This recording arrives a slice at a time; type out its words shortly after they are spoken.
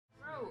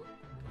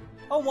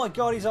Oh my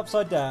god, he's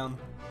upside down.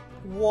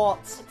 What?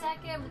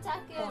 Attack him,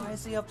 attack him. Why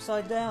is he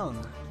upside down?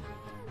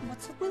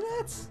 What's up with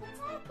that?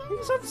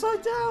 He's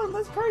upside down.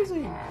 That's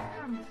crazy.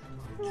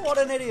 What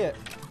an idiot.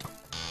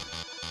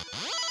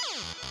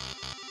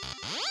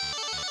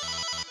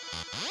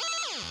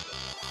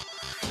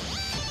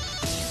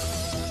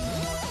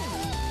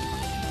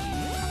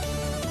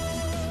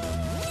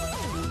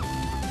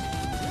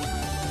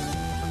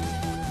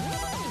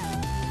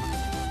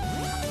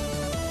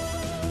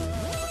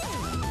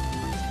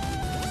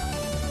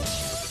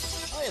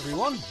 Hi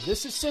everyone,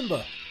 this is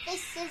Symba.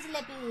 This is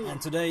Leppy. And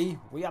today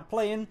we are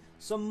playing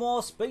some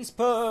more Space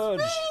Purge.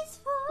 Space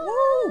Purge.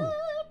 Woo!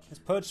 Let's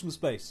purge some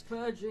space.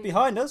 Purging.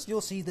 Behind us,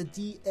 you'll see the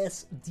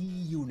DSD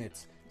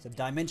unit. It's a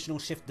dimensional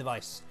shift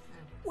device.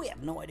 We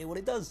have no idea what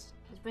it does.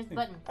 Just press the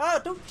button. Ah,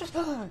 don't just...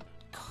 God,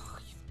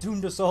 you've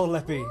doomed us all,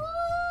 Leppy.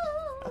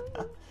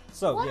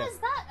 So, What yeah. is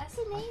that? I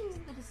see names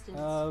in the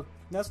distance.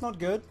 That's not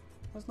good.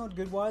 That's not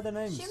good. Why are there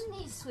names?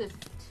 Chimney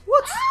Swift.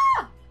 What?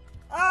 Ah!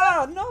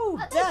 Ah, no,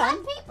 Are they bad Dan.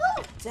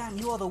 people? Dan,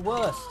 you are the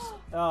worst.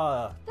 They're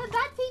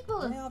bad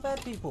people. They are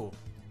bad people.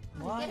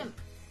 Why? Get him.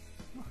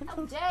 How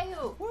dare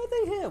you? Why are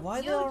they here? Why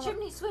are they You, on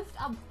Chimney Swift,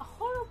 are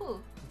horrible.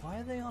 Why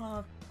are they on a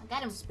I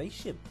got him.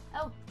 spaceship?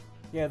 Oh,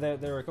 Yeah,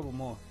 there are a couple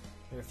more.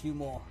 There are a few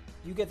more.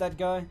 You get that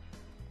guy.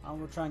 I'm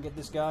gonna try and get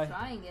this guy.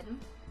 try and get him.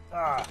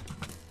 Ah,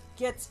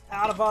 get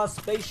out of our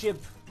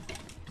spaceship,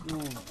 you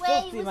Away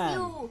filthy with man.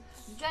 you,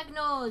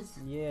 Dragnose.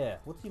 Yeah,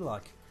 what do you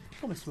like?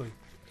 Honestly,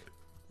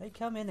 they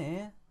come in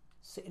here,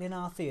 sitting in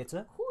our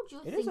theatre. Who do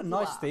you It think is a you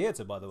nice are?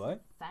 theatre, by the way.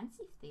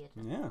 Fancy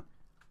theatre. Yeah.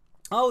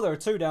 Oh, there are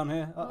two down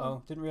here.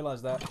 Uh-oh, didn't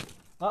realise that.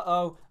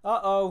 Uh-oh,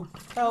 uh-oh,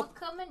 help. I'm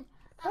coming.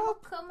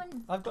 Help. I'm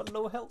coming. I've got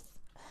low health.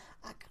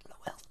 I've got low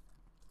health.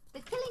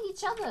 They're killing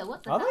each other.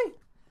 What the Are hell? they?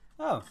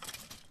 Oh,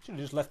 should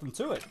have just left them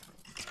to it.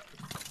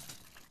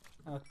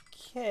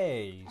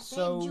 Okay,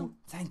 so you.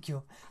 thank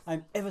you.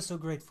 I'm ever so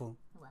grateful.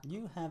 Well.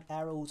 You have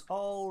arrows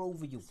all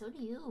over you. So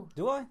do you.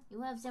 Do I?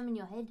 You have some in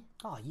your head.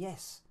 Oh,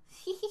 yes.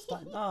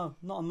 No,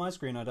 not on my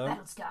screen, I don't.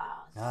 Battle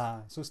scars.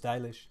 Ah, so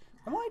stylish.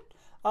 Am I?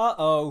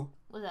 Uh-oh.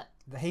 What's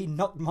that? He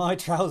knocked my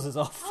trousers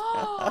off.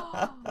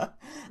 What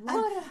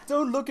And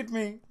don't look at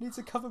me. Need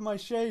to cover my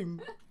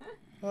shame.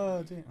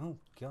 Oh, dear. Oh,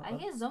 God. I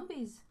hear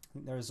zombies. I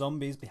think there are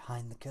zombies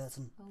behind the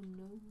curtain. Oh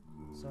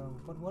no. So,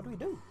 what do we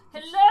do?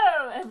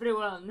 Hello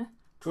everyone.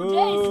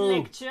 Today's Ooh.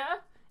 lecture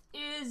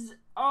is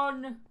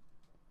on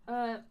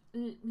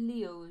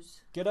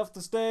Leos. Get off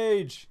the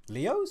stage.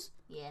 Leos?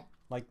 Yeah.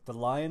 Like the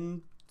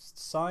lion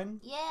sign?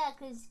 Yeah,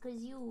 cause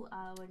you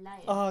are a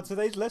lion. Ah,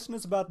 today's lesson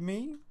is about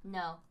me?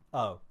 No.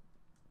 Oh.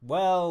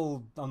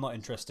 Well, I'm not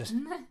interested.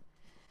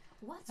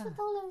 What's with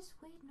all those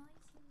weird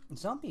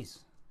noises? Zombies.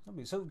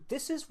 So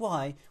this is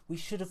why we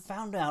should have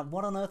found out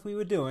what on earth we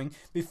were doing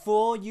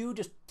before you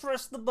just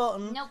press the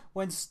button Nope.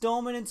 when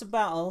storming into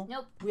battle.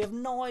 Nope. We have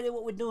no idea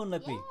what we're doing,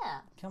 Leppy. Yeah.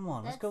 Come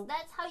on, let's go.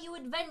 That's how you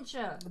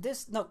adventure.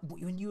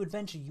 When you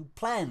adventure, you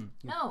plan.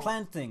 You No.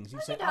 plan things. You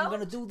No, say, you I'm don't.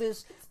 going to do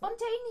this.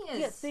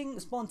 Spontaneous. Yeah,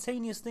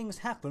 spontaneous things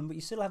happen, but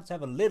you still have to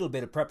have a little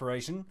bit of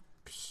preparation.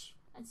 Psh,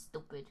 that's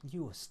stupid.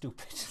 You are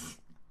stupid.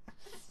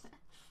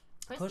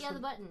 Press Push the other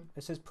it. button.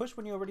 It says push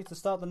when you're ready to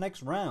start the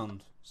next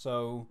round.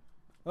 So,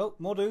 oh,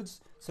 more dudes.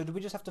 So do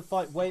we just have to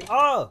fight way...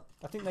 Oh!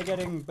 I think they're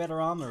getting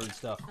better armor and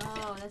stuff.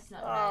 Oh, that's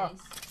not Ah.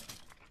 nice.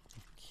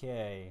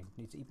 Okay,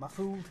 need to eat my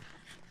food.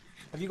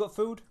 Have you got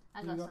food? I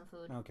Have got you some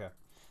food. Okay.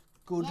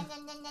 Good. Nah, nah,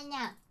 nah, nah,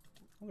 nah.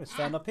 I'm going to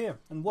stand up here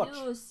and watch.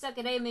 You suck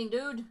at aiming,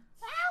 dude.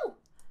 Ow!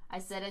 I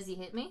said as he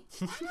hit me.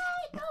 Hey,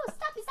 no,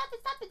 stop it, stop it,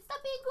 stop it. Stop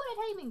being good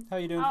at aiming. How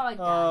you doing? Oh, I died.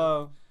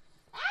 Oh.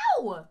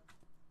 Ow!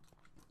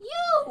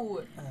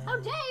 You! How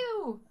dare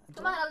you!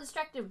 Come on, I'll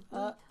distract him.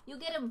 You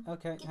get him.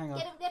 Okay, hang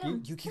on. Get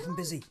him. You keep him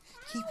busy.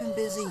 Keep him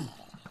busy.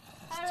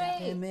 Stab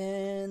Hurry. him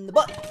in the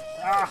butt.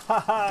 Ah, ha,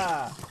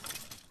 ha.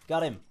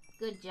 Got him.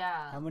 Good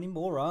How job. many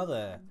more are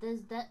there?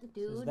 There's that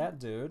There's dude. that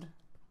dude.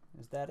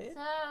 Is that it?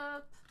 What's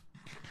up?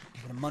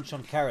 I'm gonna munch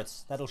on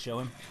carrots. That'll show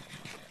him.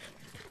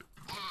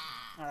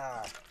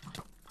 Ah.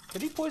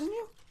 Did he poison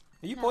you?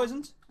 Are you No.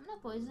 poisoned? I'm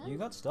not poisoned. You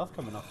got stuff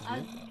coming off of I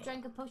you.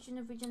 drank a potion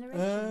of regeneration.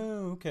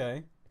 Oh,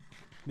 okay.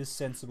 Miss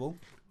Sensible.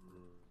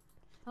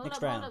 Hold Next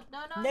up, round. hold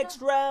up. No, Next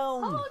no.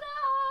 round. Hold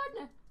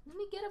on! Let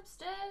me get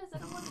upstairs. I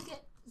don't want to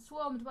get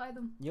swarmed by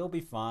them. You'll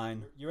be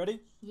fine. You ready?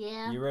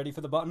 Yeah. You ready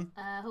for the button?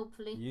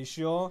 Hopefully. You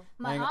sure?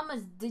 My Hang on.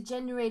 armor's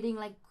degenerating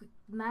like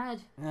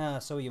mad. Ah,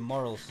 so are your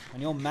morals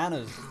and your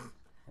manners.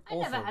 I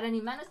never had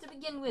any manners to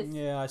begin with.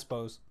 Yeah, I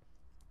suppose.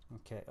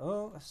 Okay.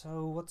 Oh,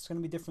 so what's going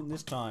to be different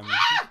this time?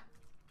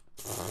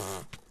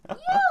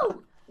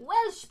 You!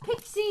 Welsh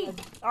pixie!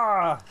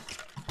 Ah!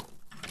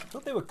 I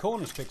thought they were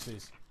Cornish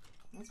pixies.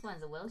 This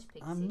one's a Welsh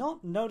pixie. I'm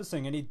not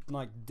noticing any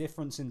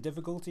difference in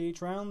difficulty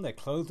each round. Their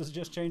clothes are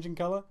just changing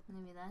colour.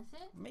 Maybe that's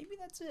it. Maybe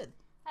that's it.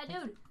 Hey,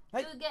 dude.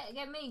 Hey. Dude,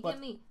 get me, What?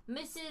 get me.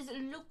 Mrs.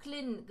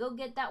 Luklin, go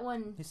get that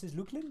one. This is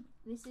Luklin?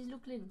 Mrs.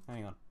 Luklin.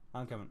 Hang on.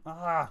 I'm coming.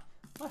 Ah!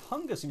 My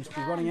hunger seems to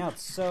be running out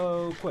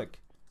so quick.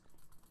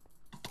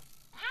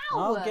 Ow!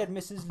 I'll get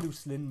Mrs.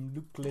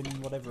 Luklin,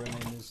 whatever her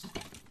name is.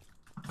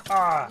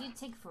 Ah! You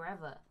take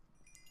forever.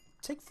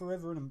 Take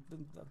forever and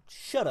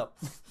shut up.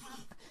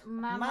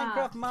 Mama.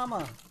 Minecraft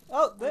Mama.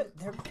 Oh,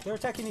 they're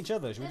attacking each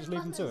other. Should we just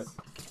leave them to it?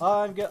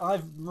 I'm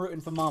rooting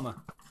for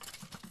Mama.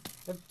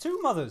 There are two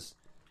mothers.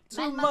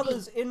 Two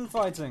mothers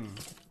infighting.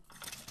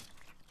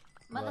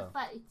 Mother Well,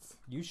 fights.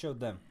 You showed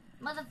them.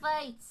 Mother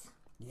fights.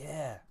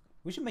 Yeah.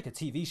 We should make a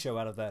TV show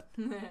out of that.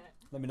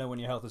 Let me know when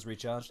your health is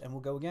recharged and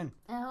we'll go again.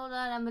 Hold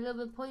on, I'm a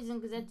little bit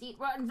poisoned because I have to eat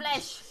rotten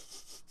flesh.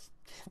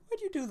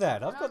 Why'd you do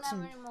that? I've got don't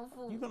some. have any more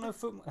food. You got no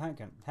food. Hang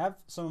on. Have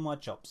some of my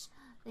chops.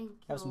 Thank you.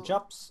 Have some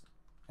chops,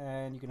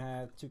 and you can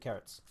have 2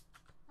 carrots.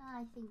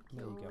 Ah, thank you.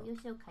 There you go. You're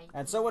so kind.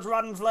 And so much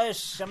rotten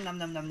flesh. Nom, nom,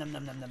 nom, nom, nom,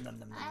 nom, nom, nom, nom,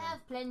 nom. I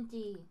have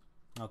plenty.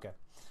 Okay.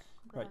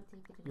 But Right. I'll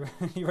take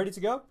it You ready to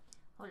go?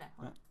 Hold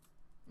on.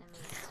 Let me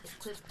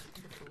equip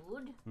the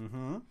food.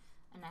 Mm-hmm.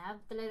 And I have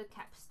the leather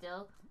cap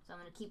still, so I'm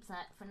going to keep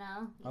that for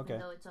now, even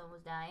though it's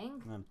almost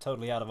dying. I'm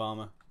totally out of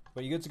armor.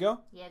 But you good to go?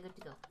 Yeah, good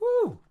to go.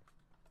 Woo!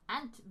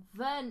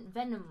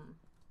 Venom.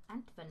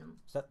 Ant venom.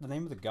 Is that the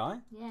name of the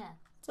guy? Yeah.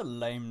 It's a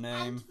lame name.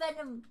 Ant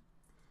venom.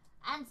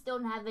 Ants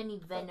don't have any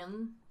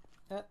venom.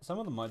 Yeah, some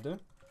of them might do.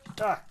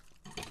 Ah!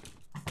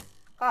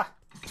 Ah!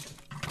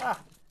 Ah!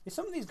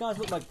 Some of these guys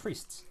look like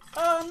priests.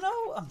 Oh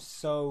no! I'm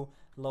so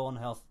low on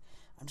health.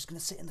 I'm just gonna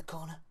sit in the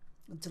corner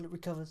until it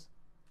recovers.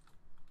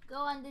 Go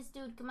on, this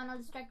dude. Come on, I'll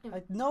distract him.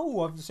 No,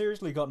 I've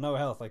seriously got no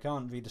health. I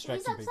can't be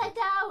distracting He's people. upside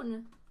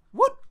down.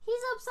 What?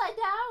 He's upside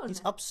down.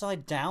 He's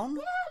upside down?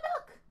 Yeah,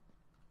 look.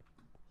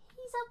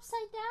 He's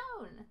upside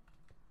down.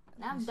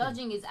 Now I'm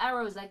dodging his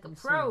arrows like a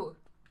pro.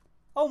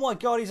 Oh my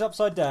god, he's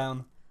upside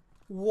down.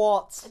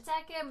 What?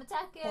 Attack him,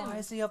 attack him. Why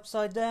is he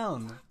upside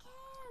down? Attack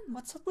him.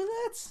 What's up with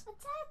that?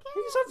 Attack him.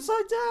 He's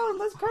upside down.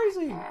 That's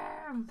crazy.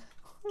 Him.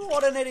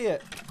 What an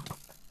idiot.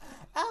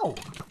 Ow.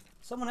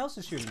 Someone else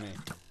is shooting me.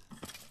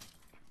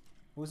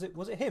 Was it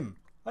him?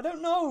 I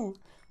don't know.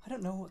 I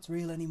don't know what's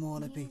real anymore,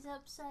 Leppy. He's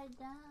upside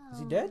down. Is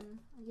he dead?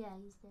 Yeah,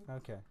 he's dead.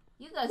 Okay.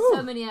 You got Woo.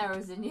 so many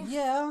arrows in you.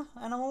 Yeah,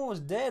 and I'm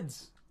almost dead.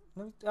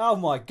 Oh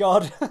my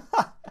god. You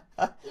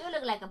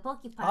look like a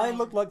porcupine. I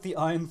look like the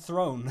Iron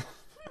Throne.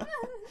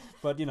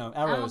 But, you know,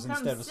 arrows I'm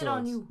instead of sit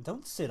on swords. you.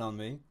 Don't sit on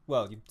me.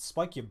 Well, you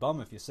spike your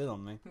bum if you sit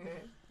on me.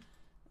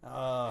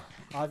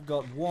 I've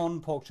got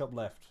 1 pork chop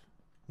left.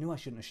 Knew I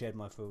shouldn't have shared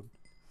my food.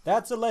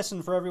 That's a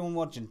lesson for everyone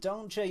watching.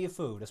 Don't share your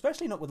food,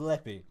 especially not with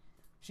Leppy.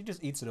 She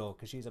just eats it all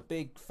because she's a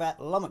big fat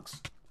lummox.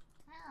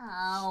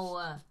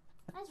 Ow.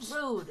 That's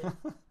rude.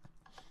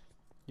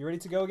 You ready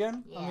to go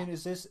again? Yeah. I mean,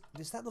 is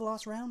that the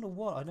last round or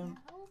what? I don't.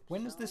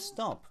 When does this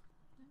stop?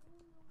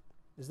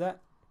 Is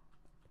that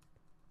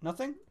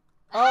nothing?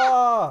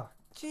 Ah,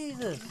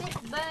 Jesus!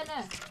 Big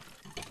burner.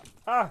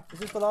 Ah, is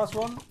this the last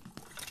one?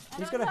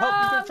 He's don't gonna help.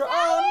 He's gonna know. try.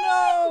 Oh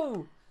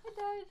no! I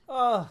died.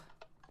 Ah.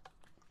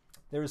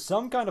 There is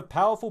some kind of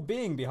powerful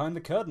being behind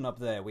the curtain up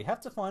there. We have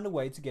to find a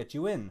way to get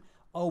you in.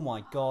 Oh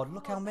my god,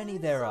 look how many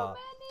there are.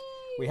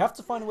 Many. We have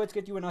to find a way to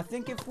get you in. I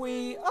think if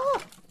we...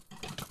 Ah!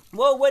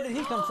 Whoa, where did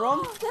he come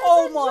from? There's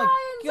Oh a my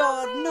giant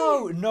god, zombie.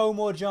 no! No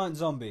more giant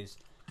zombies.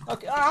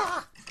 Okay,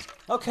 ah!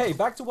 Okay,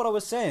 back to what I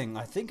was saying.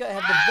 I think I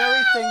have the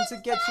very thing to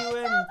get you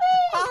in.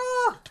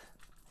 Ah!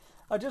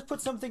 I just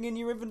put something in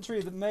your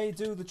inventory that may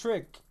do the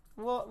trick.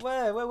 What?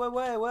 Where?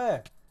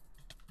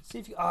 See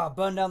if you... Ah,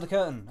 burn down the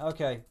curtain.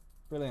 Okay,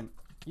 brilliant.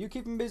 You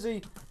keep him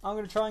busy. I'm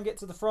going to try and get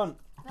to the front.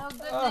 Oh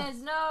goodness,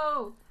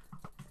 no!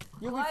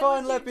 You'll Why be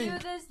fine, would Leppy. you do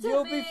this to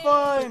You'll me? be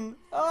fine.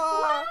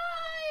 Ah! Why?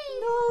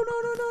 No!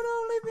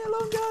 Leave me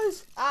alone,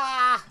 guys.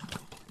 Ah!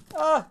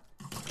 Ah!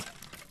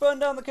 Burn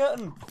down the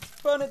curtain.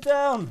 Burn it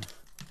down.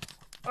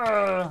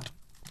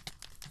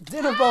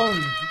 Dinner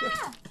bone.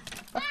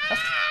 I'm on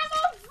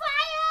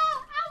fire!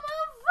 I'm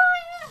on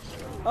fire!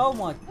 Oh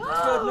my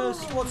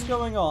goodness! What's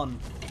going on?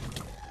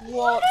 What?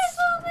 What is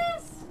all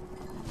this?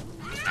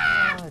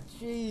 Ah,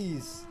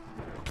 jeez.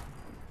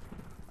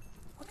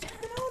 What's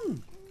going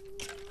on?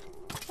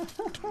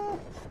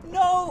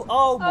 No!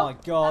 Oh my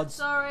god. I'm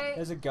sorry.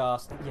 There's a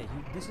ghast. Yeah,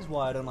 this is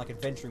why I don't like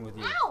adventuring with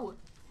you. Ow!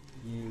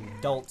 You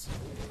dolt.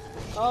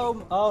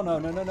 Oh no.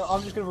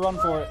 I'm just gonna run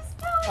for it.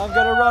 I'm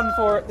gonna run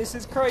for it. This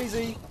is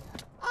crazy.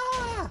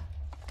 Ah!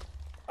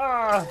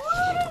 Ah!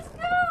 What is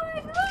going on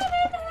in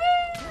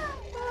here?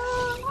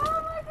 Oh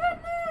my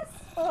goodness!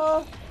 I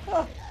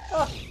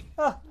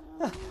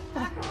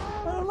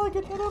don't like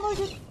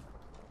it.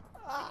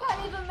 I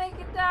can't even make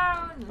it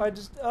down.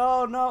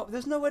 Oh no,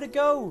 there's nowhere to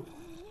go.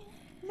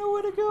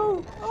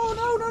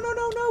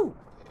 Oh no.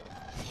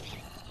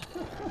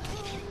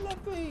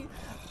 Leppy.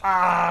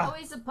 Ah. Are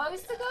we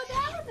supposed to go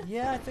down?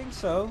 Yeah, I think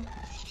so.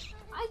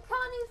 I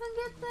can't even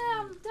get there.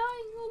 I'm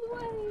dying all the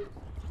way.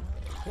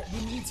 Yeah,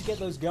 you need to get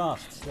those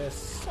ghasts. They're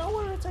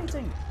so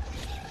irritating.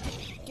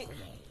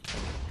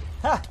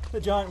 Ha! The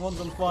giant one's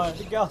on fire.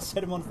 The ghast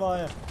set him on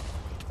fire.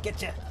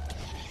 Getcha.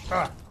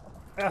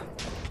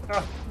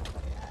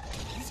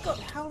 He's got...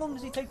 How long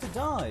does he take to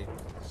die?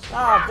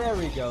 Ah, there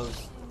he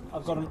goes.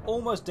 I've got an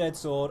almost dead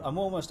sword. I'm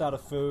almost out of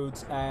food.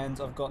 And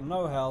I've got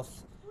no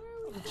health.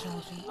 I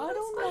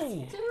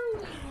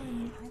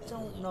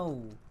don't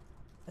know.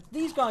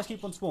 These guys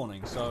keep on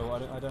spawning, so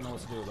I don't know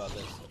what to do about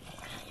this.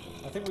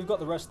 I think we've got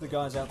the rest of the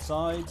guys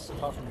outside,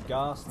 apart from the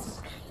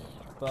ghasts.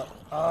 But,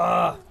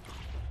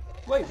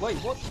 wait,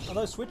 what? Are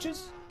those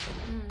switches?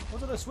 What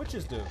do those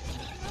switches do?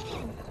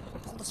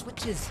 What are the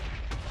switches?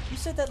 You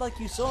said that like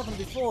you saw them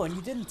before and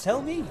you didn't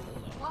tell me?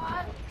 Well,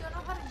 I don't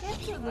know how to get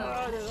to them.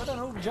 I don't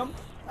know, jump.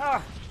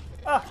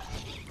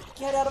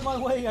 Get out of my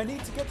way, I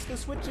need to get to the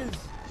switches.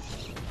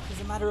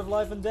 It's a matter of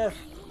life and death.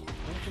 I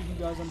don't think you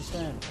guys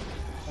understand.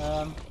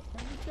 Can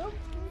you jump?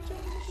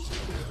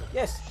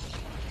 Yes,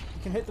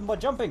 you can hit them by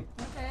jumping.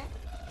 Okay.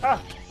 I'm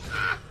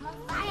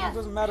on fire. It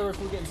doesn't matter if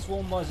we're getting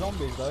swarmed by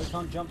zombies though,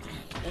 can't jump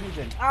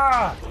anything.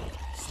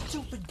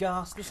 Stupid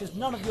ghast, this is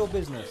none of your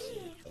business.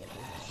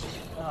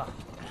 I'm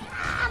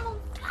on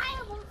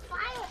fire,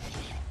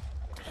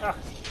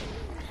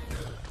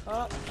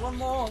 One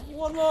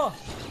more.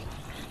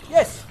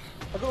 Yes,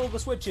 I got all the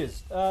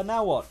switches.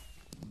 Now what?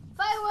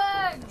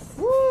 Fireworks!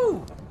 Woo!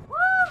 Woo!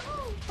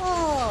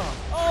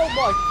 Oh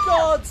my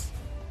god!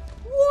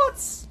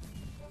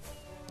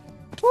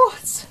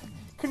 What?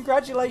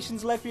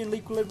 Congratulations, Leppy and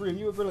Equilibrium,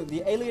 you were brilliant.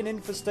 The alien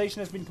infestation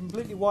has been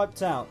completely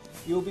wiped out.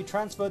 You will be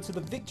transferred to the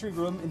victory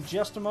room in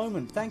just a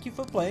moment. Thank you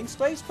for playing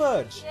Space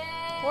Purge. Yay!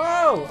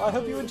 Wow, I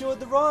hope you enjoyed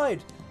the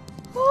ride.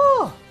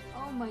 Oh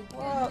my god.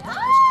 wow,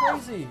 that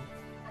was crazy.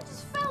 I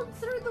just fell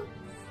through the...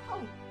 Oh, there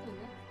we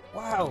go.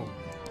 Wow,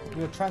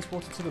 we were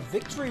transported to the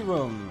victory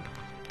room.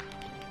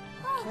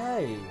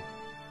 Okay.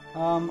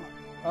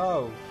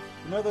 Oh,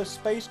 you know those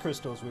space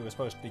crystals we were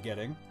supposed to be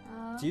getting?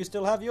 Do you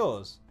still have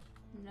yours?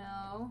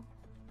 No.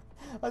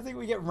 I think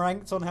we get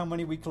ranked on how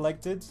many we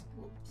collected.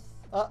 Oops.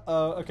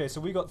 Okay,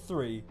 so we got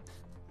 3.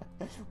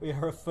 We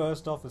are a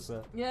first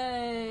officer.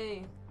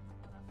 Yay!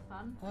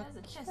 Fun. There's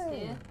a chest Okay.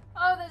 here.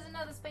 Oh, there's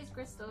another space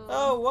crystal.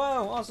 Oh,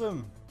 wow,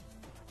 awesome.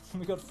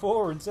 We got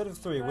 4 instead of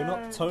 3. We're not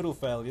Right. total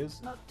failures.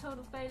 Not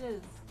total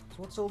failures. So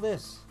what's all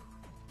this?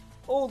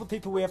 All the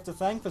people we have to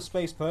thank for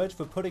Space Purge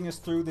for putting us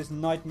through this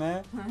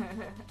nightmare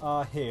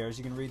are here. As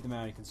you can read them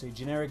out, you can see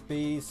Generic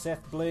B,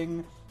 Seth Bling,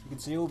 you can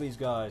see all these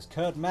guys.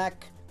 Kurt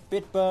Mack,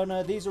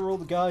 Bitburner, these are all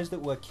the guys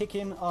that were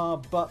kicking our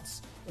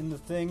butts in the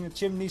thing.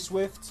 Chimney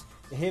Swift,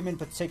 him in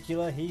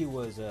particular, he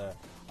was a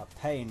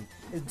pain.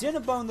 Is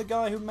Dinnerbone the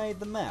guy who made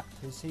the map?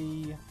 Is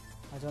he...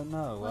 I don't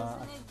know.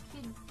 Wasn't it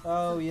Kid...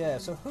 Oh yeah,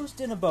 so who's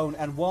Dinnerbone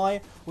and why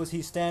was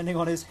he standing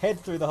on his head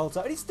through the whole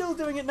time? And he's still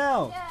doing it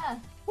now! Yeah.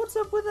 What's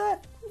up with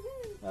that?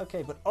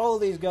 Okay, but all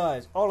these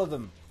guys, all of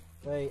them,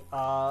 they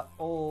are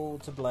all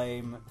to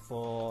blame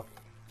for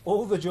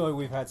all the joy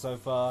we've had so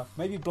far.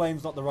 Maybe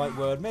blame's not the right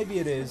word, maybe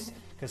it is,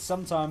 because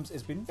sometimes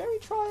it's been very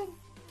trying.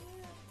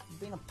 It's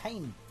been a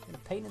pain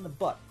in the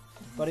butt.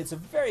 But it's a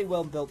very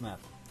well built map.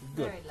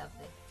 Good. Very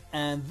lovely.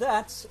 And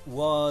that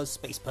was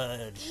Space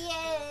Purge.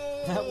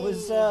 Yay! That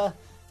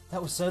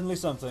was certainly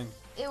something.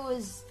 It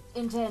was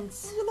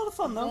intense. It was a lot of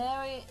fun though.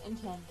 Very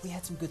intense. We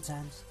had some good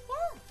times.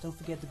 Yeah. Don't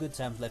forget the good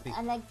times, Leppy.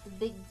 I like the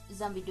big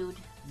zombie dude.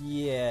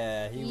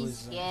 Yeah, He was.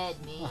 scared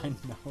me. I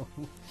know.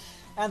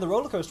 And the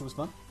roller coaster was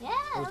fun. Yeah,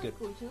 That was that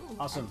good. was cool too.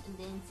 Awesome. And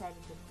the inside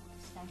of the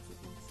fancy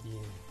things.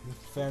 Yeah,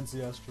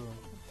 fancy asteroid.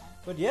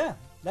 But yeah,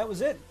 that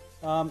was it.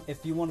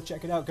 If you want to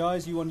check it out,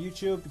 guys, you on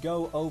YouTube,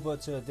 go over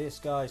to this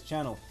guy's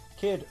channel,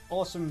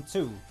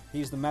 KidAwesomeTwo.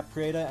 He's the map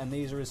creator, and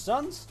these are his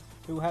sons,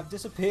 who have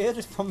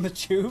disappeared from the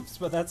tubes,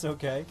 but that's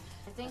okay.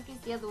 I think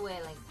it's the other way.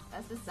 Like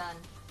that's the son,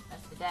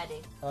 that's the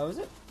daddy, Oh, is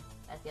it?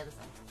 that's the other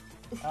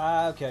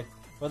son. Okay.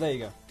 Well, there you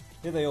go.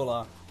 Here they all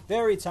are.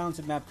 Very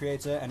talented map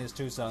creator and his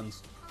 2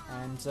 sons.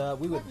 And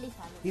we Lovely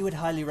family. would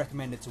highly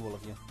recommend it to all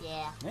of you.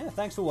 Yeah. Yeah,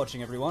 thanks for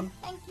watching, everyone.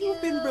 Thank you.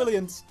 You've been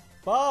brilliant.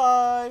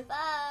 Bye. Bye.